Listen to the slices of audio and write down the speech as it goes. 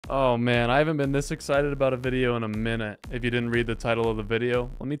Oh man, I haven't been this excited about a video in a minute. If you didn't read the title of the video,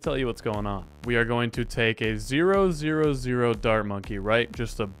 let me tell you what's going on. We are going to take a 000 dart monkey, right?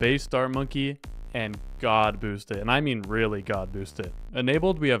 Just a base dart monkey and God boost it. And I mean really God boost it.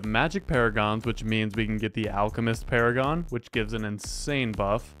 Enabled, we have magic paragons, which means we can get the Alchemist Paragon, which gives an insane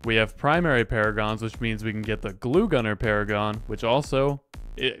buff. We have primary paragons, which means we can get the glue gunner paragon, which also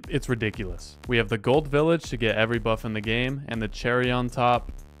it's ridiculous. We have the gold village to get every buff in the game, and the cherry on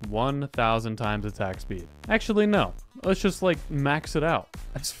top, 1,000 times attack speed. Actually, no. Let's just like max it out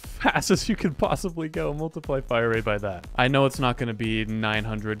as fast as you could possibly go. Multiply fire rate by that. I know it's not going to be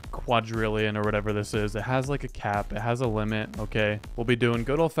 900 quadrillion or whatever this is. It has like a cap. It has a limit. Okay. We'll be doing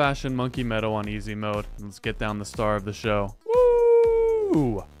good old fashioned monkey meadow on easy mode. Let's get down the star of the show.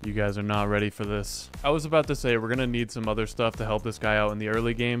 Ooh, you guys are not ready for this. I was about to say we're gonna need some other stuff to help this guy out in the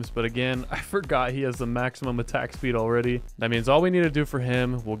early games, but again, I forgot he has the maximum attack speed already. That means all we need to do for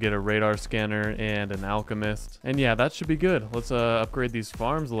him, we'll get a radar scanner and an alchemist. And yeah, that should be good. Let's upgrade these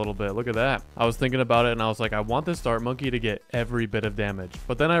farms a little bit. Look at that. I was thinking about it and I was like, I want this dart monkey to get every bit of damage.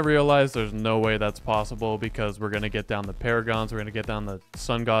 But then I realized there's no way that's possible because we're gonna get down the paragons, we're gonna get down the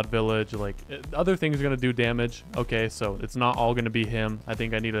sun god village, like other things are gonna do damage. Okay, so it's not all gonna be him. I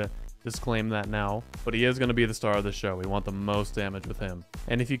think I need to disclaim that now, but he is going to be the star of the show. We want the most damage with him.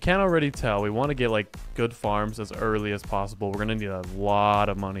 And if you can't already tell, we want to get like good farms as early as possible. We're going to need a lot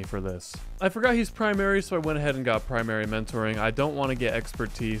of money for this. I forgot he's primary, so I went ahead and got primary mentoring. I don't want to get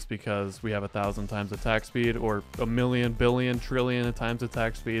expertise because we have 1,000 times attack speed or 1,000,000,000 billion trillion times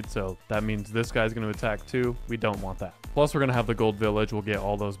attack speed, so that means this guy's going to attack too. We don't want that. Plus, we're going to have the gold village. We'll get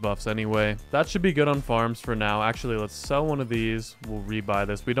all those buffs anyway. That should be good on farms for now. Actually, let's sell one of these. We'll rebuy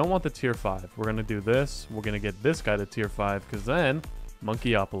this. We don't want the tier 5. We're going to do this. We're going to get this guy to tier 5 because then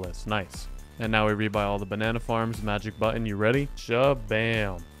Monkeyopolis. Nice. And now we rebuy all the banana farms. Magic button. You ready?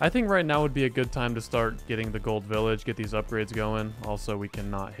 Shabam. I think right now would be a good time to start getting the gold village, get these upgrades going. Also, we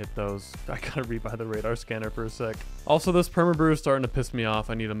cannot hit those. I gotta rebuy the radar scanner for a sec. Also, this permabrew is starting to piss me off.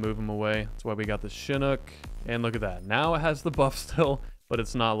 I need to move him away. That's why we got the Chinook. And look at that. Now it has the buff still, but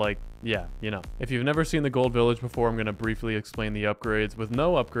it's not like, yeah, you know. If you've never seen the gold village before, I'm gonna briefly explain the upgrades. With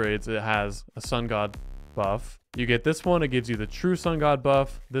no upgrades, it has a sun god buff. You get this one, it gives you the true sun god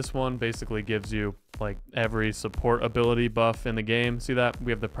buff. This one basically gives you like every support ability buff in the game. See that?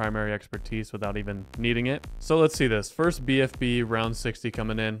 We have the primary expertise without even needing it. So let's see this. First BFB, round 60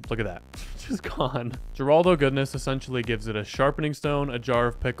 coming in. Look at that. Just gone. Geraldo Goodness essentially gives it a sharpening stone, a jar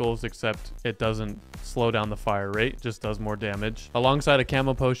of pickles, except it doesn't slow down the fire rate, just does more damage. Alongside a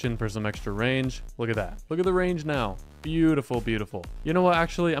camo potion for some extra range. Look at that. Look at the range now. Beautiful, beautiful. You know what?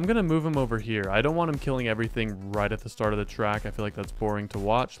 Actually, I'm going to move him over here. I don't want him killing everything right at the start of the track. I feel like that's boring to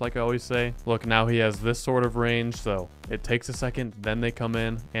watch, like I always say. Look, now he has this sort of range, so it takes a second, then they come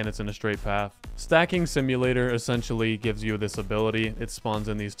in, and it's in a straight path. Stacking Simulator essentially gives you this ability. It spawns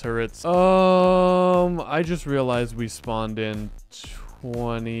in these turrets. I just realized we spawned in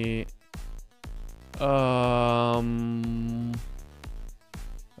 20...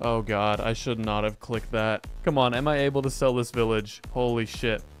 Oh god, I should not have clicked that. Come on, am I able to sell this village? Holy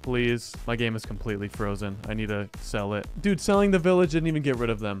shit, please. My game is completely frozen. I need to sell it. Dude, selling the village didn't even get rid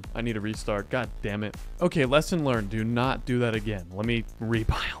of them. I need to restart. God damn it. Okay, lesson learned. Do not do that again. Let me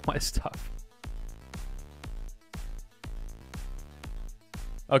rebuy all my stuff.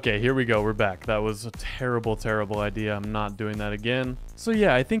 Okay, here we go. We're back. That was a terrible, terrible idea. I'm not doing that again. So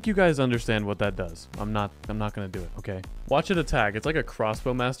yeah, I think you guys understand what that does. I'm not gonna do it, okay? Watch it attack. It's like a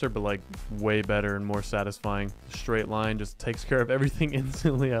crossbow master, but like way better and more satisfying. Straight line just takes care of everything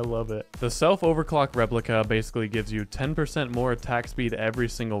instantly. I love it. The self-overclock replica basically gives you 10% more attack speed every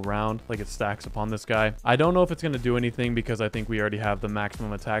single round, like it stacks upon this guy. I don't know if it's gonna do anything because I think we already have the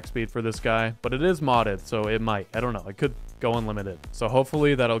maximum attack speed for this guy, but it is modded, so it might. I don't know. It could go unlimited. So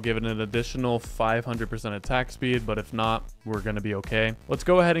hopefully that'll give it an additional 500% attack speed, but if not, we're gonna be okay. Let's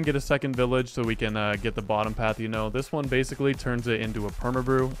go ahead and get a second village so we can get the bottom path. You know, this one basically turns it into a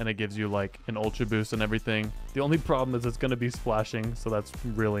permabrew and it gives you like an ultra boost and everything. The only problem is it's gonna be splashing, so that's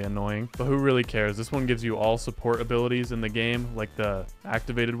really annoying, but who really cares? This one gives you all support abilities in the game, like the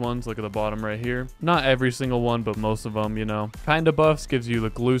activated ones. Look at the bottom right here. Not every single one, but most of them, you know. Kinda buffs gives you the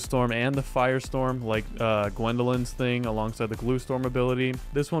glue storm and the firestorm, like Gwendolyn's thing alongside the glue storm ability.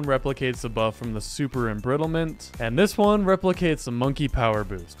 This one replicates the buff from the super embrittlement, and this one replicates the monkey power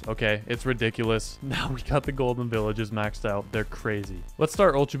boost. Okay, it's ridiculous. Now we got the golden villages maxed out. They're crazy. Let's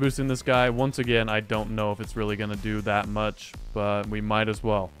start ultra boosting this guy. Once again, I don't know if it's really gonna do that much, but we might as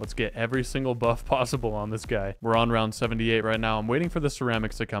well. Let's get every single buff possible on this guy. We're on round 78 right now. I'm waiting for the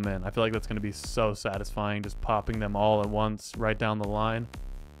ceramics to come in. I feel like that's gonna be so satisfying, just popping them all at once right down the line.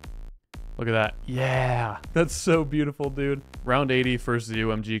 Look at that. Yeah, that's so beautiful, dude. Round 80, first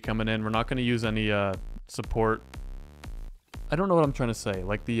ZOMG coming in. We're not going to use any support. I don't know what I'm trying to say.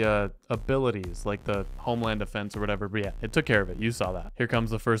 Like the abilities, like the homeland defense or whatever. But yeah, it took care of it. You saw that. Here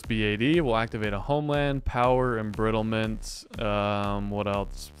comes the first BAD. We'll activate a homeland, power, embrittlement. What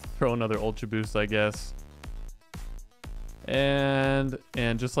else? Throw another ultra boost, I guess. And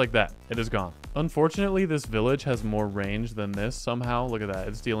just like that, it is gone. Unfortunately, this village has more range than this somehow. Look at that.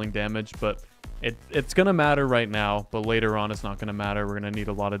 It's dealing damage, but it's going to matter right now, but later on it's not going to matter. We're going to need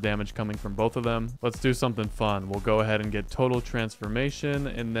a lot of damage coming from both of them. Let's do something fun. We'll go ahead and get total transformation,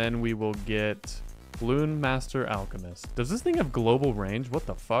 and then we will get Balloon Master Alchemist. Does this thing have global range? What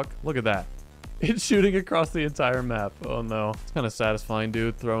the fuck? Look at that. It's shooting across the entire map. Oh no. It's kind of satisfying,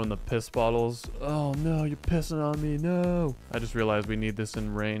 dude. Throwing the piss bottles. Oh no, you're pissing on me. No. I just realized we need this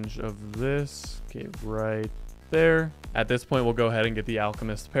in range of this. Okay, right there. At this point, we'll go ahead and get the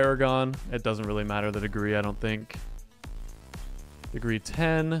Alchemist Paragon. It doesn't really matter the degree, I don't think. Degree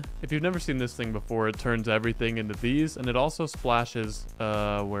 10. If you've never seen this thing before, it turns everything into these, and it also splashes,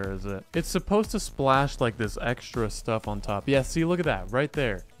 where is it? It's supposed to splash like this extra stuff on top. Yeah, see, look at that, right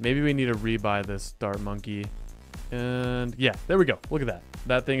there. Maybe we need to rebuy this Dart Monkey. And yeah, there we go. Look at that.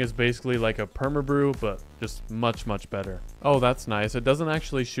 That thing is basically like a permabrew, but just much, much better. Oh, that's nice. It doesn't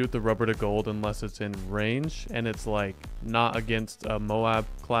actually shoot the rubber to gold unless it's in range, and it's like not against a Moab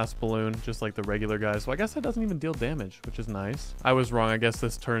class balloon, just like the regular guys. So I guess that doesn't even deal damage, which is nice. I was wrong. I guess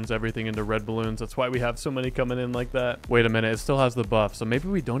this turns everything into red balloons. That's why we have so many coming in like that. Wait a minute. It still has the buff, so maybe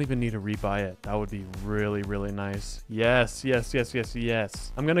we don't even need to rebuy it. That would be really, really nice. Yes, yes, yes, yes,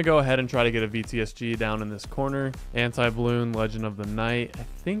 yes. I'm going to go ahead and try to get a VTSG down in this corner. Anti-balloon, Legend of the Night. I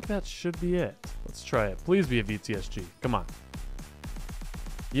think that should be it. Let's try it. Please be a VTSG. Come on.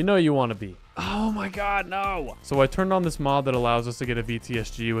 You know you want to be. Oh my god, no! So I turned on this mod that allows us to get a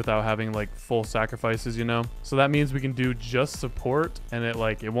VTSG without having like full sacrifices, you know? So that means we can do just support, and it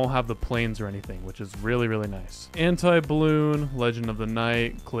won't have the planes or anything, which is really, really nice. Anti-balloon, Legend of the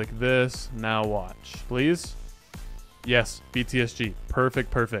Night, click this, now watch. Please? Yes, VTSG. Perfect,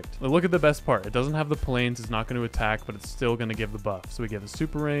 perfect. But look at the best part. It doesn't have the planes, it's not going to attack, but it's still going to give the buff. So we give a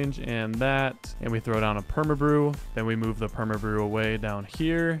super range and that, and we throw down a permabrew. Then we move the permabrew away down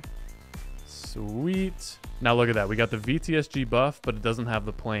here. Sweet. Now look at that. We got the VTSG buff, but it doesn't have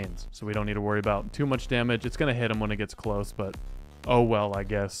the planes. So we don't need to worry about too much damage. It's going to hit him when it gets close, but oh well, I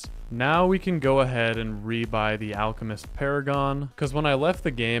guess. Now we can go ahead and rebuy the Alchemist Paragon, because when I left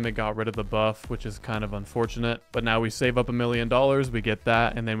the game, it got rid of the buff, which is kind of unfortunate. But now we save up $1 million, we get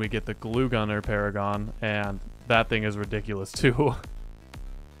that, and then we get the Glue Gunner Paragon, and that thing is ridiculous too.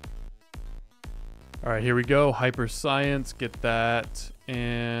 All right, here we go. Hyper Science, get that.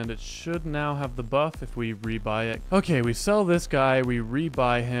 And it should now have the buff if we rebuy it. Okay, we sell this guy, we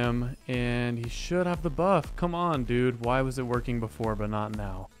rebuy him, and he should have the buff. Come on, dude. Why was it working before but not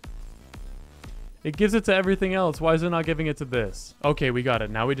now? It gives it to everything else. Why is it not giving it to this? Okay, we got it.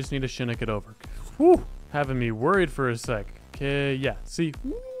 Now we just need to Shinnick it over. Whew, having me worried for a sec. Okay, yeah, see?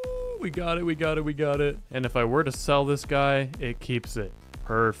 Woo, we got it, we got it, we got it. And if I were to sell this guy, it keeps it.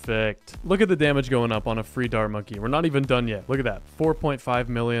 Perfect. Look at the damage going up on a free Dart Monkey. We're not even done yet. Look at that. 4.5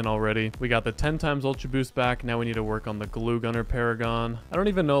 million already. We got the 10 times Ultra Boost back. Now we need to work on the Glue Gunner Paragon. I don't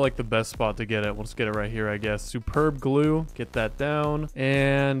even know like the best spot to get it. We'll just get it right here, I guess. Superb Glue. Get that down.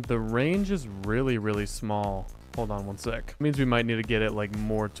 And the range is really, really small. Hold on one sec. Means we might need to get it like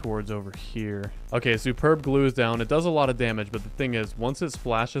more towards over here. Okay, Superb Glue is down. It does a lot of damage, but the thing is, once it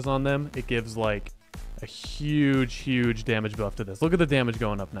splashes on them, it gives like a huge damage buff to this. Look at the damage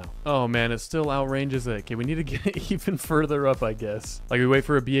going up now. Oh man, it still outranges it. Okay, we need to get it even further up, I guess. Like we wait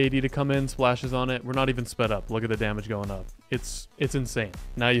for a BAD to come in, splashes on it. We're not even sped up. Look at the damage going up. It's insane.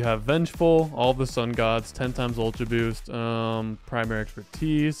 Now you have Vengeful, all of the Sun Gods, 10 times Ultra Boost, Primary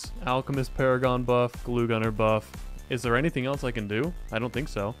Expertise, Alchemist Paragon buff, Glue Gunner buff. Is there anything else I can do? I don't think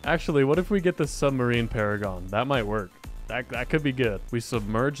so. Actually, what if we get the Submarine Paragon? That might work. That could be good. We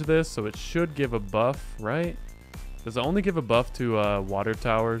submerge this, so it should give a buff, right? Does it only give a buff to water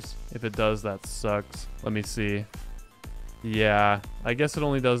towers? If it does, that sucks. Let me see. Yeah, I guess it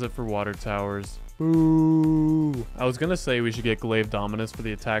only does it for water towers. Ooh. I was gonna say we should get Glaive Dominus for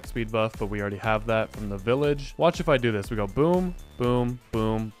the attack speed buff, but we already have that from the village. Watch if I do this. We go boom, boom,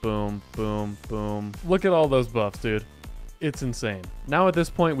 boom, boom, boom, boom. Look at all those buffs, dude. It's insane. Now at this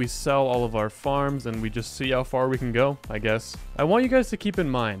point, we sell all of our farms and we just see how far we can go, I guess. I want you guys to keep in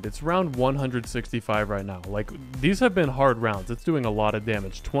mind, it's round 165 right now. Like, these have been hard rounds. It's doing a lot of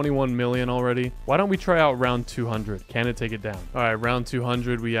damage. 21 million already. Why don't we try out round 200? Can it take it down? All right, round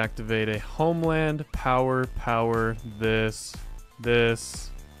 200, we activate a homeland, power, this,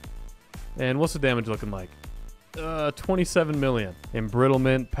 And what's the damage looking like? 27 million.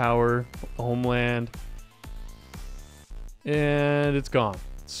 Embrittlement, power, homeland. And it's gone.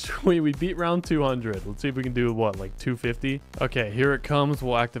 Sweet, we beat round 200. Let's see if we can do what, like 250? Okay, here it comes.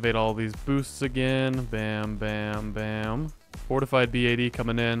 We'll activate all these boosts again. Bam, bam, bam. Fortified B80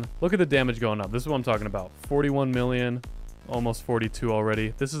 coming in. Look at the damage going up. This is what I'm talking about. 41 million. Almost 42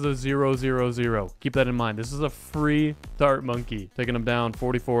 already. This is a 0-0-0. Keep that in mind. This is a free dart monkey. Taking him down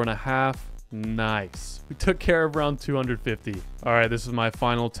 44 and a half. Nice. We took care of round 250. All right, this is my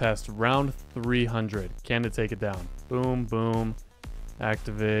final test. Round 300. Can it take it down? Boom, boom.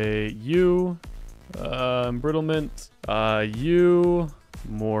 Activate you. Embrittlement. You.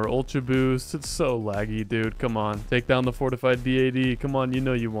 More ultra boost. It's so laggy, dude. Come on. Take down the fortified B80. Come on, you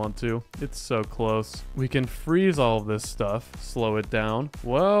know you want to. It's so close. We can freeze all of this stuff. Slow it down.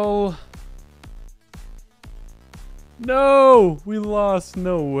 Well... No! We lost.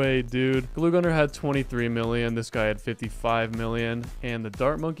 No way, dude. Glue Gunner had 23 million. This guy had 55 million. And the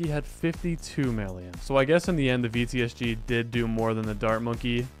Dart Monkey had 52 million. So I guess in the end, the VTSG did do more than the Dart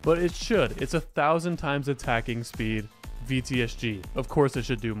Monkey. But it should. It's 1,000 times attacking speed. VTSG. Of course it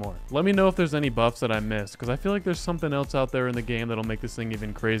should do more. Let me know if there's any buffs that I missed, because I feel like there's something else out there in the game that'll make this thing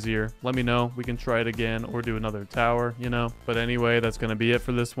even crazier. Let me know. We can try it again or do another tower, you know. But anyway, that's going to be it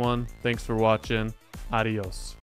for this one. Thanks for watching. Adios.